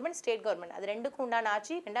 சென்ட்ரல் கவர்மெண்ட் ஸ்டேட் கவர்மெண்ட் அது ரெண்டுக்கும் உண்டான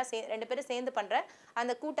ஆட்சி ரெண்டு பேரும் சேர்ந்து பண்ற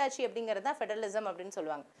அந்த கூட்டாட்சி அப்படிங்கிறது தான் ஃபெடரலிசம் அப்படின்னு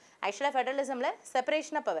சொல்லுவாங்க. ஆக்சுவலாக ஃபெடரலிசம்ல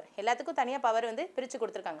செப்பரேஷன் ஆஃப் பவர், எல்லாத்துக்கும் தனியாக பவர் வந்து பிரித்து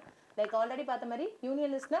கொடுத்துருக்காங்க. லைக் ஆல்ரெடி பார்த்த மாதிரி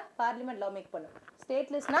யூனியன் லிஸ்ட்னா பார்லிமெண்ட் law make பண்ணும்,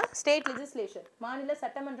 ஸ்டேட் லிஸ்ட்னா ஸ்டேட் லெஜிஸ்லேஷன் மாநில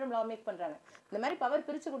சட்டமன்றம் law make பண்றாங்க. இந்த மாதிரி பவர்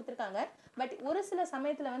பிரித்து கொடுத்துருக்காங்க. பட் ஒரு சில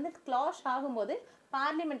சமயத்தில் வந்து கிளாஷ் ஆகும்போது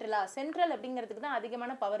பார்லிமெண்ட் லா சென்ட்ரல் அப்படிங்கிறதுக்கு தான்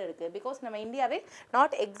அதிகமான பவர் இருக்கு. பிகாஸ் நம்ம இந்தியாவே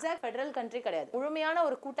நாட் எக்ஸாக்ட் ஃபெடரல் கண்ட்ரி கிடையாது, முழுமையான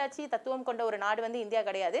ஒரு கூட்டாட்சி தத்துவம் கொண்ட ஒரு நாடு வந்து இந்தியா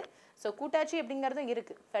கிடையாது. ஸோ கூட்டாட்சி அப்படிங்கிறதும்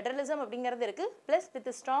இருக்கு, ஃபெடரலிசம் அப்படிங்கிறது இருக்கு, plus with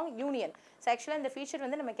strong union. So ஆக்சுவலாக இந்த ஃபீச்சர்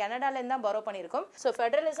வந்து நம்ம கனடாலேருந்து தான் பாரோ பண்ணியிருக்கோம். ஸோ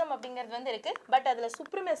ஃபெடரலிசம் அப்படிங்கிறது வந்து இருக்கு, பட் அதில்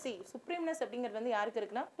சுப்ரீம்னஸ் அப்படிங்கிறது வந்து யாருக்கு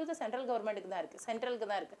இருக்குன்னா டு த சென்ட்ரல் கவர்மெண்ட்டுக்கு தான் இருக்கு, சென்ட்ரலுக்கு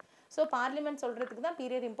தான் இருக்கு. ஸோ பார்லிமெண்ட் சொல்றதுக்கு தான்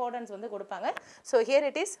பீரியட் இம்பார்ட்டன்ஸ் வந்து கொடுப்பாங்க. So here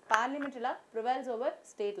it is parliament law prevails over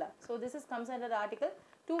state law. So this is comes under article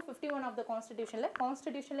 251 of the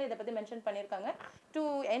constitutionல இத பத்தி மென்ஷன் பண்ணிருக்காங்க. to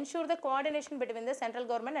ensure the coordination between the central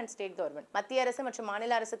government and state government, மத்திய அரசு மற்றும்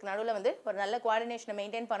மாநில அரசுக்கு நடுவுல வந்து ஒரு நல்ல கோஆர்டினேஷனை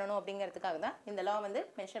மெயின்டைன் பண்ணனும் அப்படிங்கிறதுக்காக தான் இந்த law வந்து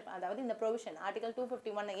மென்ஷன், அதாவது இந்த provision article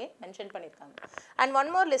 251 மென்ஷன் பண்ணிருக்காங்க. and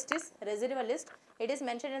one more list is residual list, it is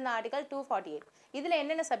mentioned in the article 248. இதுல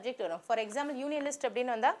என்னென்ன சப்ஜெக்ட் வரும், ஃபார் எக்ஸாம்பிள் யூனியன் லிஸ்ட்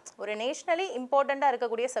அப்படின்னு வந்தா ஒரு நேஷனலி இம்பார்ட்டண்டா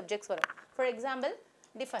இருக்கக்கூடிய சப்ஜெக்ட்ஸ் வரும். ஃபார் எக்ஸாம்பிள்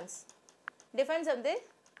டிஃபென்ஸ் வந்து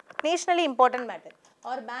nationally important matter,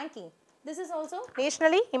 or banking, this is also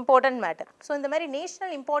nationally important matter. So இந்த மாதிரி national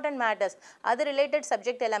important matters அது related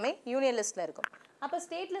subject எல்லாமே union listல இருக்கும். அப்போ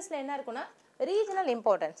ஸ்டேட் லிஸ்ட்டில் என்ன இருக்குன்னா ரீஜனல்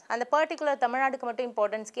இம்பார்ட்டன்ஸ், அந்த பர்டிகுலர் தமிழ்நாடுக்கு மட்டும்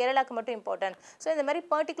இம்பார்ட்டன்ஸ், கேரளாக்கு மட்டும் இம்பார்ட்டன்ட். ஸோ இந்த மாதிரி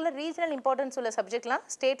பர்டிகுலர் ரீஜனல் இம்பார்ட்டன்ஸ் உள்ள சப்ஜெக்ட்லாம்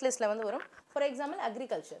ஸ்டேட் லிஸ்ட்டில் வந்து வரும். For example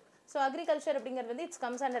agriculture. So agriculture அப்படிங்கிறது வந்து it's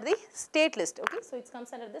comes under the state list. Okay, so it's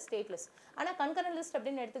comes under the state list. ஆனால் கன்கரண்ட் லிஸ்ட்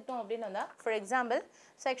அப்படின்னு எடுத்துக்கிட்டோம் அப்படின்னு வந்தால், ஃபார் எக்ஸாம்பிள்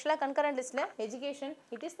ஆக்சுவலாக கன்கரண்ட் லிஸ்ட்டில் education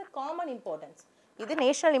it is the common importance. இது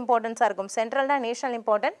நேஷனல் இம்பார்ட்டன்ஸாக இருக்கும். சென்ட்ரல்னா national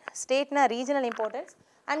important, ஸ்டேட்னா regional importance,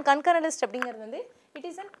 and concurrent list அப்படிங்கிறது வந்து it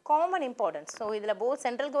is a common importance. So இதில் both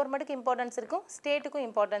central governmentக்கு importance இருக்கும், ஸ்டேட்டுக்கும்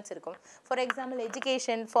importance இருக்கும். For example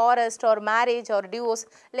education, forest or marriage or divorce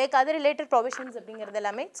like other related provisions அப்படிங்கிறது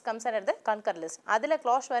எல்லாமே it comes under the concurrent list. அதில்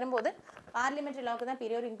clause வரும்போது parliamentary lawக்கு தான்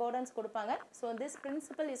பெரிய ஒரு importance கொடுப்பாங்க. So this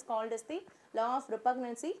principle is called as the law of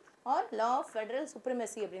repugnancy or law of federal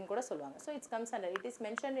supremacy அப்படின்னு கூட சொல்லுவாங்க. So it comes under, it is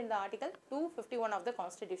mentioned in the article 251 of the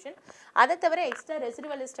constitution. அதை தவிர எக்ஸ்ட்ரா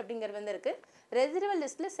ரெசிடுவல் லிஸ்ட் அப்படிங்கிறது வந்து இருக்குது. Residual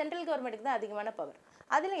லிஸ்ட்டில் central கவர்மெண்ட்டுக்கு தான் அதிகமான பவர்.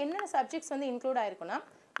 அதில் என்னென்ன சப்ஜெக்ட்ஸ் வந்து இன்க்ளூட் ஆயிருக்குன்னா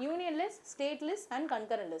union list, state list and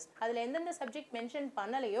concurrent list. அதில் எந்தெந்த சப்ஜெக்ட் மென்ஷன்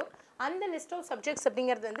பண்ணலையோ அந்த லிஸ்ட் ஆஃப் சப்ஜெக்ட்ஸ்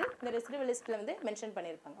அப்படிங்கிறது வந்து இந்த ரெசிடுவல் லிஸ்ட்டில் வந்து மென்ஷன்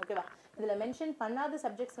பண்ணியிருப்பாங்க. ஓகேவா, இதில் மென்ஷன் பண்ணாத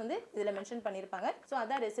சப்ஜெக்ட்ஸ் வந்து இதில் மென்ஷன் பண்ணியிருப்பாங்க. ஸோ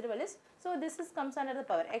அதான் residual list. So this is comes under the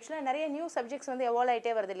power. ஆக்சுவலாக நிறைய நியூ சப்ஜெக்ட்ஸ் வந்து எவால்வ்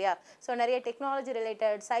ஆகிட்டே வருது இல்லையா. ஸோ நிறைய டெக்னாலஜி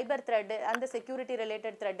ரிலேட்டட், சைபர் த்ரெட், அந்த security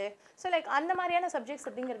related thread. So like அந்த மாதிரியான சப்ஜெக்ட்ஸ்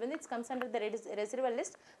அப்படிங்கிறது வந்து it's comes under the residual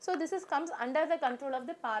list. So this is comes under the control of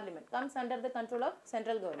the parliament, comes under the control of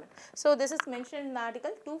central government. So this is mention in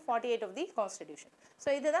article 248 of the constitution. So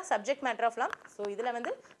இதுதான் subject matter of law. So இதில்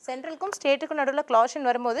வந்து சென்ட்ரலுக்கும் ஸ்டேட்டுக்கும் நடுவில் Klaasen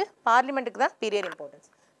வரும்போது பார்லிமெண்ட்டுக்கு தான் period importance.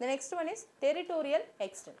 The next one is territorial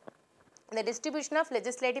extend. இந்த distribution of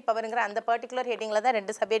legislative பவருங்கிற அந்த particular ஹெட்டிங்கில் தான்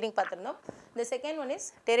ரெண்டு சப் ஹெட்டிங் பார்த்துருந்தோம். இந்த second one is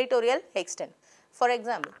territorial extend. For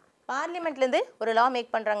example பார்லிமெண்ட்லேருந்து ஒரு லா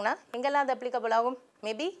மேக் பண்ணுறாங்கன்னா எங்கெல்லாம் அது அப்ளிகபிள் ஆகும்?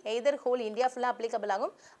 மேபி எய்தர் ஹோல் இந்தியா ஃபுல்லாக அப்ளிகபிள்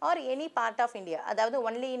ஆகும் or any part of India, அதாவது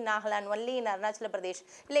only in Nagaland, only in Arunachal Pradesh,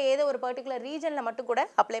 இல்லை ஏதோ ஒரு பர்டிகுலர் ரீஜனில் மட்டும் கூட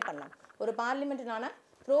அப்ளை பண்ணலாம். ஒரு பார்லிமெண்ட்னால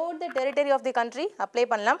throughout the territory of the country apply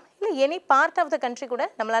பண்ணலாம், இல்லை any part of the country கூட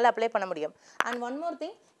நம்மளால் அப்ளை பண்ண முடியும். அண்ட் ஒன் மோர்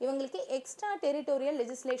திங், இவங்களுக்கு எக்ஸ்ட்ரா டெரிட்டோரியல்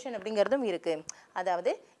லெஜிஸ்லேஷன் அப்படிங்கிறதும் இருக்குது.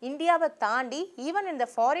 அதாவது இந்தியாவை தாண்டி ஈவன் இந்த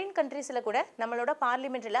ஃபாரின் கண்ட்ரீஸில் கூட நம்மளோட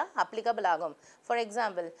பார்லிமெண்ட்டில் அப்ளிகபிள் ஆகும். ஃபார்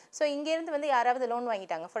எக்ஸாம்பிள், ஸோ இங்கேருந்து வந்து யாராவது லோன்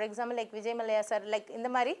வாங்கிட்டாங்க, for example like Vijay Mallya sir, like இந்த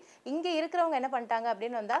மாதிரி இங்கே இருக்கிறவங்க என்ன பண்ணிட்டாங்க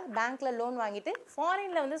அப்படின்னு வந்தால் பேங்க்கில் லோன் வாங்கிட்டு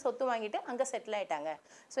ஃபாரினில் வந்து சொத்து வாங்கிட்டு அங்கே செட்டில் ஆகிட்டாங்க.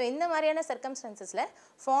 ஸோ இந்த மாதிரியான சர்க்கம்ஸ்டன்சஸில்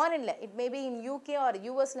ஃபாரினில் it maybe in UK R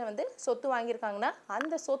யூஎஸில் வந்து சொத்து வாங்கியிருக்காங்கன்னா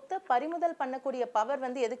அந்த சொத்தை பறிமுதல் பண்ணக்கூடிய பவர்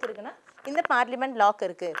வந்து எதுக்கு இருக்குன்னா இந்த பார்லிமெண்ட் லாக்கு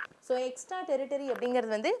இருக்குது. ஸோ எக்ஸ்ட்ரா டெரிட்டரி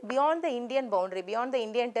அப்படிங்கிறது வந்து beyond the Indian boundary, beyond the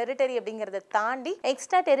Indian territory அப்படிங்கிறத தாண்டி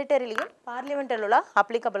எக்ஸ்ட்ரா டெரிட்டரிலையும் பார்லிமெண்டல் லா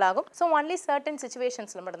அப்ளிகபிள் ஆகும். ஸோ ஒன்லி சர்டன்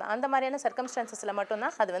சிச்சுவேஷன்ஸில் மட்டும்தான், அந்த மாதிரியான சர்க்கம்ஸ்டான்சஸில்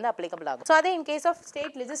மட்டும்தான் அது வந்து அப்ளிகபிள் ஆகும். ஸோ அதே in case of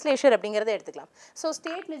state legislature அப்படிங்கிறத எடுத்துக்கலாம். ஸோ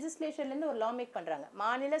ஸ்டேட் லெஜிஸ்லேஷன்லேருந்து ஒரு லா மேக் பண்ணுறாங்க,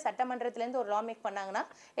 மாநில சட்டமன்றத்திலேருந்து ஒரு லா மேக் பண்ணாங்கன்னா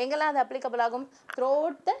எங்கெல்லாம் அது அப்ளிகபிள் ஆகும்?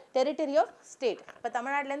 Throughout the territory of state. இப்போ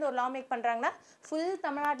தமிழ்நாட்டிலேருந்து ஒரு லா மேக் பண்ணுறாங்கன்னா ஃபுல்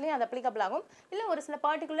தமிழ்நாட்டிலையும் அது அப்ளிகபிள் ஆகும், இல்லை ஒரு சில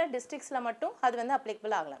பர்டிகுலர் டிஸ்ட்ரிக்ஸில் மட்டும் அது வந்து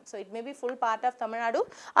அப்ளிகபிள் ஆகலாம். So it may be full part of Tamil Nadu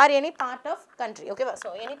or any part of country. Okay, so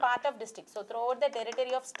any part of district. So throughout the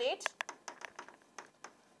territory of state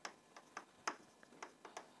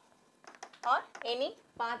or any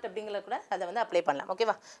part அப்படிங்கிற கூட அதை வந்து apply பண்ணலாம்.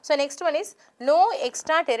 ஓகேவா. So next one is no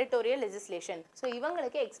extra territorial legislation. So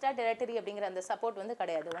இவங்களுக்கு extra territory அப்படிங்கிற அந்த support வந்து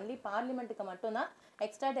கிடையாது. ஒன்லி பார்லிமெண்ட்டுக்கு மட்டும்தான்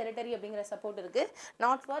எக்ஸ்ட்ரா டெரிட்டரி அப்படிங்கிற சப்போர்ட் இருக்குது,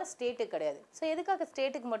 நாட் ஃபார் ஸ்டேட்டுக்கு கிடையாது. ஸோ எதுக்காக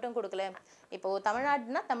ஸ்டேட்டுக்கு மட்டும் கொடுக்கல? இப்போது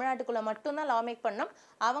தமிழ்நாடுனா தமிழ்நாட்டுக்குள்ளே மட்டும்தான் லா மேக் பண்ணோம்,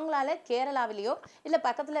 அவங்களால கேரளாவிலேயோ இல்லை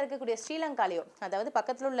பக்கத்தில் இருக்கக்கூடிய ஸ்ரீலங்காலேயோ, அதாவது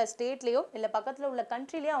பக்கத்தில் உள்ள ஸ்டேட்லேயோ இல்லை பக்கத்தில் உள்ள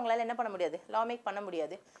கண்ட்ரிலேயோ அவங்களால என்ன பண்ண முடியாது? லா மேக் பண்ண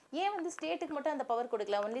முடியாது. ஏன் வந்து ஸ்டேட்டுக்கு மட்டும் அந்த பவர்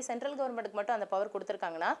கொடுக்கல, ஒன்லி சென்ட்ரல் கவர்மெண்ட்டுக்கு மட்டும் அந்த பவர்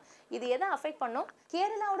கொடுத்துருக்காங்கன்னா இது எதை அஃபெக்ட் பண்ணும்?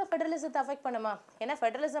 கேரளாவோட ஃபெடரலிசத்தை அஃபெக்ட் பண்ணுமா? ஏன்னா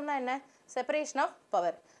ஃபெடரலிசம்னா என்ன? Separation of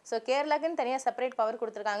power. ஸோ கேரளாக்குன்னு தனியாக செப்பரேட் பவர்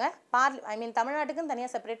கொடுத்துருக்காங்க, தமிழ்நாட்டுக்குன்னு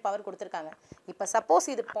தனியாக செப்பரேட் பவர் கொடுத்துருக்காங்க. இப்போ சப்போஸ்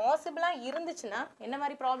இது பாசிபிளாக இருந்துச்சுன்னா என்ன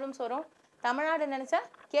மாதிரி ப்ராப்ளம்ஸ் வரும்? தமிழ்நாடு நினச்சா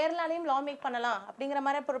கேரளாலையும் லா மேக் பண்ணலாம் அப்படிங்கிற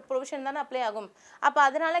மாதிரி ப்ரொவிஷன் தானே அப்ளை ஆகும். அப்போ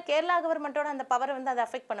அதனால கேரளா கவர்மெண்ட்டோட அந்த பவரை வந்து அதை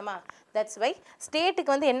அஃபெக்ட் பண்ணுமா? தட்ஸ் வை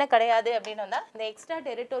ஸ்டேட்டுக்கு வந்து என்ன கிடையாது அப்படின்னு வந்தால் இந்த extra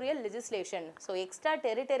territorial legislation. So extra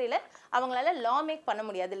டெரிட்டரியில் அவங்களால லா மேக் பண்ண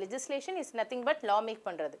முடியாது. Legislation is nothing but law make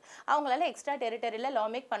பண்ணுறது. அவங்களால எக்ஸ்ட்ரா டெரிட்டரியில் லா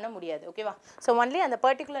மேக் பண்ண முடியாது. ஓகேவா. ஸோ ஒன்லி அந்த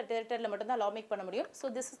பர்டிகுலர் டெரிட்டரியில் மட்டும்தான் லா மேக் பண்ண முடியும்.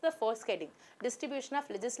 So this is the first heading, distribution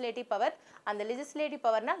of legislative power. அந்த லெஜிஸ்லேட்டிவ்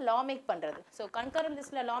பவர்னா லா மேக் பண்ணுறது. ஸோ கன்கரண்ட்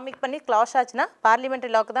லிஸ்ட்டில் லா மேக் பண்ணி கிளாஸ் ஆச்சுன்னா பார்லிமெண்ட்ரி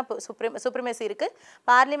லாக்கு தான் சுப்ரீமசி இருக்குது.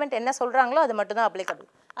 பார்லிமெண்ட் என்ன சொல்கிறாங்களோ அது மட்டும் தான் அப்ளிகபிள்.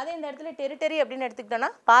 அதே இந்த இடத்துல டெரிட்டரி அப்படின்னு எடுத்துக்கிட்டோன்னா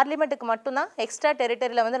பார்லிமெண்ட்டுக்கு மட்டும்தான் எக்ஸ்ட்ரா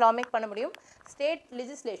டெரிட்டரியில் வந்து லா மேக் பண்ண முடியும். ஸ்டேட்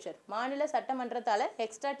லெஜிஸ்லேச்சர், மாநில சட்டமன்றத்தால்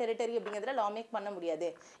எக்ஸ்ட்ரா டெரிட்டரி அப்படிங்கிறதுல லா மேக் பண்ண முடியாது.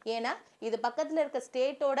 ஏன்னா இது பக்கத்தில் இருக்க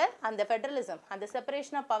ஸ்டேட்டோட அந்த ஃபெடரலிசம், அந்த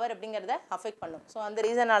செப்பரேஷன் ஆஃப் பவர் அப்படிங்கிறத அஃபெக்ட் பண்ணும். ஸோ அந்த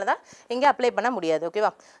ரீசனால தான் இங்கே அப்ளை பண்ண முடியாது.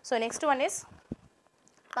 ஓகேவா. So next one is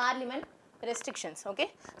parliament restrictions. Okay,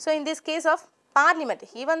 so in this case of parliament,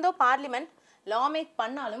 even though parliament law make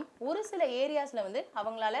பண்ணாலும் ஒரு சில ஏரியாஸ்ல வந்து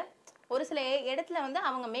அவங்களால ஒரு சில இடத்துல வந்து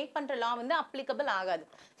அவங்க மேக் பண்ற லா வந்து அப்ளிகபிள் ஆகாது.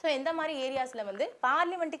 ஸோ எந்த மாதிரி ஏரியாஸ்ல வந்து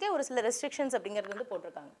பார்லிமெண்ட்டுக்கே ஒரு சில ரெஸ்ட்ரிக்ஷன்ஸ் அப்படிங்கிறது வந்து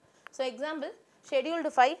போட்டிருக்காங்க. So example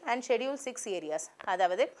scheduled 5 and schedule 6 areas,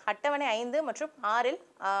 அதாவது அட்டவணை 5 மற்றும் 6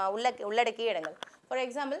 உள்ளடக்கிய இடங்கள். ஃபார்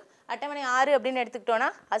எக்ஸாம்பிள் அட்டவணை 6 அப்படின்னு எடுத்துக்கிட்டோன்னா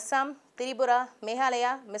அஸ்ஸாம், திரிபுரா,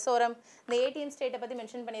 மேகாலயா, மிசோரம், இந்த 18 ஸ்டேட்டை பற்றி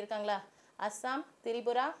மென்ஷன் பண்ணியிருக்காங்களா, அஸ்ஸாம்,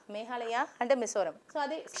 திரிபுரா, மேகாலயா அண்ட் மிசோரம். ஸோ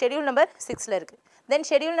அது ஷெடியூல் நம்பர் 6ல் இருக்குது. தென்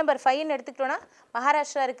ஷெடியூல் நம்பர் 5ன்னு எடுத்துக்கிட்டோன்னா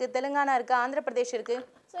மகாராஷ்டிரா இருக்குது, தெலுங்கானா இருக்குது, ஆந்திர பிரதேஷ் இருக்குது.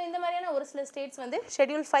 ஸோ இந்த மாதிரியான ஒரு சில ஸ்டேட்ஸ் வந்து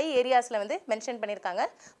ஷெடியூல் 5 ஏரியாஸில் வந்து மென்ஷன் பண்ணியிருக்காங்க.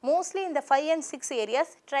 மோஸ்ட்லி இந்த 5 and 6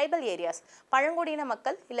 ஏரியாஸ் ட்ரைபல் ஏரியாஸ், பழங்குடியின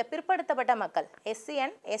மக்கள் இல்லை பிற்படுத்தப்பட்ட மக்கள், எஸ்சி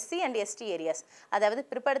அண்ட் எஸ்டி ஏரியாஸ், அதாவது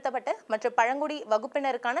பிற்படுத்தப்பட்ட மற்றும் பழங்குடி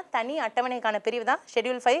வகுப்பினருக்கான தனி அட்டவணைக்கான பிரிவு தான்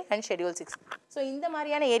ஷெடியூல் 5 அண்ட் ஷெடியூல் 6. ஸோ இந்த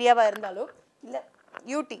மாதிரியான ஏரியாவாக இருந்தாலும் இல்லை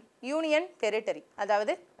யூனியன் டெரிட்டரி,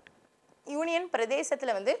 அதாவது யூனியன்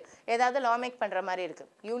பிரதேசத்தில் வந்து ஏதாவது லா மேக் பண்ணுற மாதிரி இருக்குது.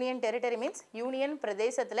 யூனியன் டெரிட்டரி மீன்ஸ் யூனியன்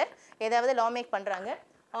பிரதேசத்தில் ஏதாவது லா மேக் பண்ணுறாங்க.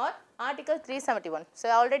 R article 371.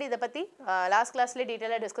 ஸோ ஆல்ரெடி இதை பற்றி லாஸ்ட் கிளாஸ்லேயே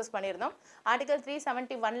டீட்டெயிலாக டிஸ்கஸ் பண்ணியிருந்தோம். ஆர்டிகல்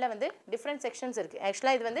 371 வந்து டிஃப்ரெண்ட் செக்ஷன்ஸ் இருக்குது.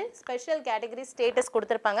 ஆக்சுவலாக இது வந்து ஸ்பெஷல் கேட்டகரி ஸ்டேட்டஸ்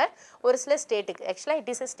கொடுத்துருப்பாங்க ஒரு சில ஸ்டேட்டுக்கு. ஆக்சுவலாக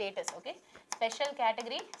it is a status. Okay, special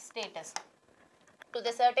category status to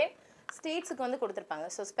the certain ஸ்டேட்ஸுக்கு வந்து கொடுத்துருப்பாங்க.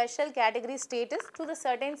 So special category status to the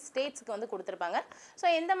certain ஸ்டேட்ஸுக்கு வந்து கொடுத்துருப்பாங்க. ஸோ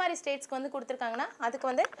எந்த மாதிரி ஸ்டேட்ஸ்க்கு வந்து கொடுத்துருக்காங்கன்னா அதுக்கு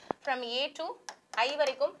வந்து ஃப்ரம் A to I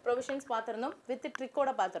வரைக்கும் ப்ரொவிஷன்ஸ் பார்த்துருந்தோம், வித்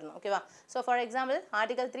ட்ரிக்கோட பார்த்துருந்தோம். ஓகேவா? ஸோ ஃபார் எக்ஸாம்பிள்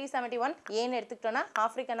ஆர்டிகல் 371 ஏன்னு எடுத்துக்கிட்டோன்னா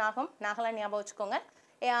ஆஃப்ரிக்கன் ஆகம், நாகாலாந்து ஞாபகம் வச்சுக்கோங்க.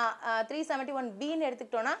 371Bன்னு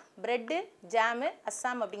எடுத்துக்கிட்டோன்னா பிரெட்டு, ஜாமு,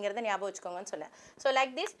 அஸ்ஸாம் அப்படிங்கிறத ஞாபகம் வச்சுக்கோங்கன்னு சொன்னேன். ஸோ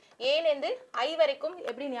லைக் திஸ் ஏலேருந்து ஐ வரைக்கும்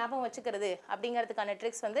எப்படி ஞாபகம் வச்சுக்கிறது அப்படிங்கிறதுக்கான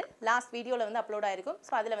ட்ரிக்ஸ் வந்து லாஸ்ட் வீடியோவில் வந்து அப்லோட் ஆயிருக்கும்.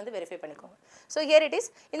 ஸோ அதில் வந்து வெரிஃபை பண்ணிக்கோங்க. So here it is.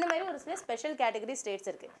 இந்த மாதிரி ஒரு சில ஸ்பெஷல் கேட்டகரி ஸ்டேட்ஸ்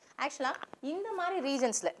இருக்குது. ஆக்சுவலாக இந்த மாதிரி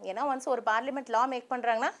ரீஜன்ஸில் ஏன்னா ஒன்ஸ் ஒரு பார்லிமெண்ட் லா மேக்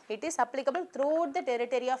பண்ணுறாங்கன்னா it is applicable through out the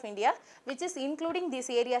territory of India which is including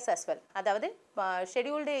these areas as well. அதாவது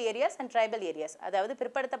scheduled areas and tribal areas, அதாவது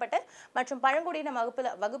பிற்படுத்தப்பட்ட மற்றும் பழங்குடியின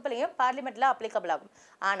வகுப்புலையும் பார்லிமெண்ட்ல அப்ளிகபிள் ஆகும்.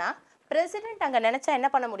 ஆனால் பிரசிடென்ட் அங்கே நினச்சா என்ன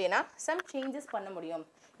பண்ண முடியும்னா சம் சேஞ்சஸ் பண்ண முடியும்.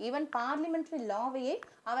 ஈவன் பார்லிமெண்ட்ரி லாவையே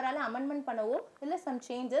அவரால் அமெண்ட்மெண்ட் பண்ணவோ இல்லை சம்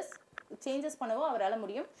சேஞ்சஸ் பண்ணவோ அவரால்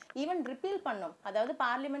முடியும். ஈவன் ரிப்பீல் பண்ணும், அதாவது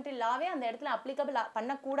பார்லிமெண்ட்ரி லாவே அந்த இடத்துல அப்ளிகபிள்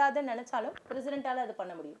பண்ணக்கூடாதுன்னு நினச்சாலும் பிரசிடென்ட்டால் அது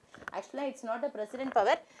பண்ண முடியும். ஆக்சுவலாக it's not a president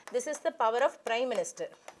power, this is the power of prime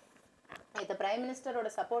minister. இந்த பிரைம்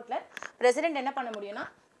மினிஸ்டரோட சப்போர்ட்டில் பிரசிடென்ட் என்ன பண்ண முடியும்னா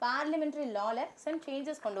parliamentary law la some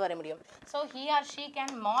changes kondu vara mudiyum. So he or she can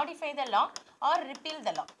modify the law or repeal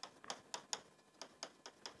the law.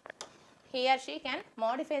 He or she can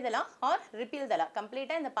modify the law or repeal the law.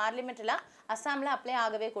 Complete இந்த parliamentary law அஸ்ஸாம்ல apply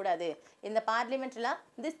ஆகவே கூடாது, இந்த parliamentary law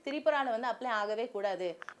this திரிபுரால வந்து apply ஆகவே கூடாது,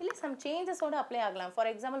 இல்லை some changesோட apply ஆகலாம். For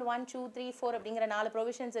example 1, 2, 3, 4 அப்படிங்கிற 4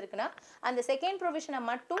 ப்ரொவிஷன்ஸ் இருக்குன்னா அந்த செகண்ட் ப்ரொவிஷனை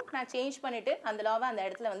மட்டும் நான் சேஞ்ச் பண்ணிட்டு அந்த லாவை அந்த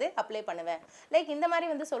இடத்துல வந்து அப்ளை பண்ணுவேன். லைக் இந்த மாதிரி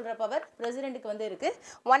வந்து சொல்கிற பவர் பிரசிடென்ட்டுக்கு வந்து இருக்குது.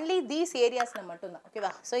 ஒன்லி தீஸ் ஏரியாஸில் மட்டும்தான்.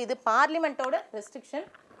 ஓகேவா? ஸோ இது பார்லிமெண்ட்டோட restriction,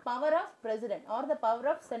 power of president R the power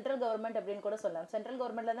of central government அப்படின்னு கூட சொல்லலாம். சென்ட்ரல்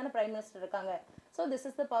கவர்மெண்ட்ல தானே பிரைம் மினிஸ்டர் இருக்காங்க. So this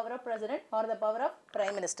is the power of president R the power of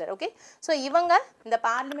prime minister. Okay, so இவங்க இந்த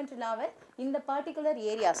பார்லிமெண்ட்ரி லாவை இந்த பர்டிகுலர்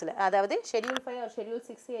ஏரியாஸில், அதாவது ஷெடியூல் 5 ஆர் ஷெடியூல்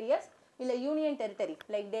 6 ஏரியாஸ் இல்லை union territory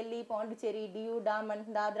like Delhi, Pondicherry, due, Daman,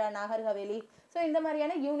 Dadra, Nagar Haveli, so இந்த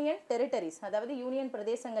மாதிரியான யூனியன் டெரிட்டரிஸ், அதாவது யூனியன்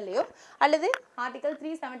பிரதேசங்கள்லையோ அல்லது ஆர்டிகல்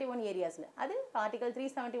 371 ஏரியாஸில், அது ஆர்டிகல்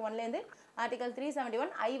 371லேருந்து ஆர்டிகல்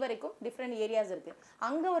 371 ஐ வரைக்கும் டிஃப்ரெண்ட் ஏரியாஸ் இருக்குது.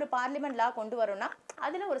 அங்கே ஒரு பார்லிமெண்ட் லா கொண்டு வரோம்னா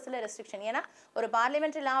அதில் ஒரு சில ரெஸ்ட்ரிக்ஷன், ஏன்னா ஒரு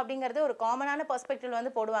பார்லிமெண்ட்ரி லா அப்படிங்கிறது ஒரு காமனான பெர்ஸ்பெக்டிவ்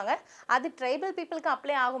வந்து போடுவாங்க. அது ட்ரைபல் பீப்புளுக்கு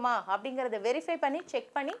அப்ளை ஆகுமா அப்படிங்கிறத வெரிஃபை பண்ணி செக்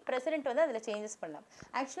பண்ணி பிரசிடென்ட் வந்து அதில் சேஞ்சஸ் பண்ணலாம்.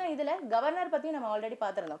 ஆக்சுவலாக இதில் கவர்னர் பற்றி நம்ம ஆல்ரெடி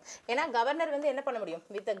பார்த்துருந்தோம். ஏன்னா கவர்னர் வந்து என்ன பண்ண முடியும்,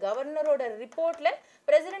 வித் கவர்னரோட ரிப்போர்ட்டில்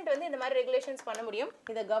பிரசிடென்ட் வந்து இந்த மாதிரி ரெகுலேஷன்ஸ் பண்ண முடியும்.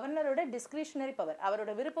 இது கவர்னரோட டிஸ்கிரிஷனரி பவர்,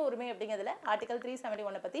 அவரோட விருப்ப உரிமை அப்படிங்கிறதுல ஆர்டிகல்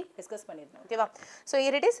 371 பற்றி டிஸ்கஸ் பண்ணியிருந்தோம். ஓகேவா? So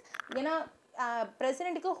here it is. ஏன்னா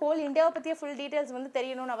பிரசிடென்ட்டுக்கு ஹோல் இந்தியாவை பற்றிய ஃபுல் டீட்டெயில்ஸ் வந்து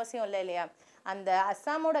தெரியணும்னு அவசியம் இல்லை இல்லையா? அந்த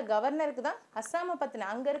அஸ்ஸாமோட கவர்னருக்கு தான் அஸ்ஸாமை பற்றின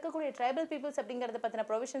அங்கே இருக்கக்கூடிய ட்ரைபல் பீப்புள்ஸ் அப்படிங்கிறத பற்றின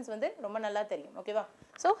ப்ரொவிஷன்ஸ் வந்து ரொம்ப நல்லா தெரியும். ஓகேவா?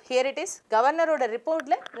 So here it is. கவர்னரோட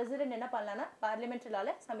ரிப்போர்ட்டில் பிரசிடென்ட் என்ன பண்ணலாம்னா பார்லிமெண்ட்ரி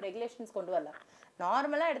லாவில் சம் ரெகுலேஷன்ஸ் கொண்டு வரலாம்.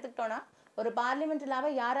 நார்மலாக எடுத்துக்கிட்டோன்னா ஒரு பார்லிமெண்ட்ரி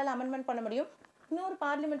லாவை யாரால் அமெண்ட்மெண்ட் பண்ண முடியும்? இன்னொரு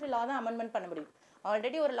பார்லிமெண்ட்ரி லா தான் அமெண்ட்மெண்ட் பண்ண முடியும்.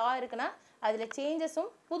 ஆல்ரெடி ஒரு லா இருக்குன்னா அதில் சேஞ்சஸும்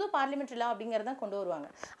புது பார்லிமெண்ட்ரி லா அப்படிங்கிறதான் கொண்டு வருவாங்க.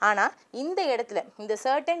 ஆனால் இந்த இடத்துல இந்த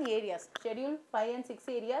certain areas schedule 5 and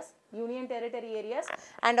 6 areas, union territory areas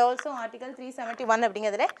and also article 371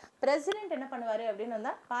 அப்படிங்கிறதுல பிரசிடென்ட் என்ன பண்ணுவார் அப்படின்னு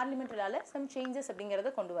வந்தால் பார்லிமெண்ட்ரி லாவில் சம் சேஞ்சஸ்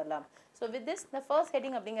அப்படிங்கிறத கொண்டு வரலாம். So with this the first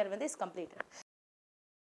heading அப்படிங்கிறது வந்து இஸ் கம்ப்ளீட்டட்.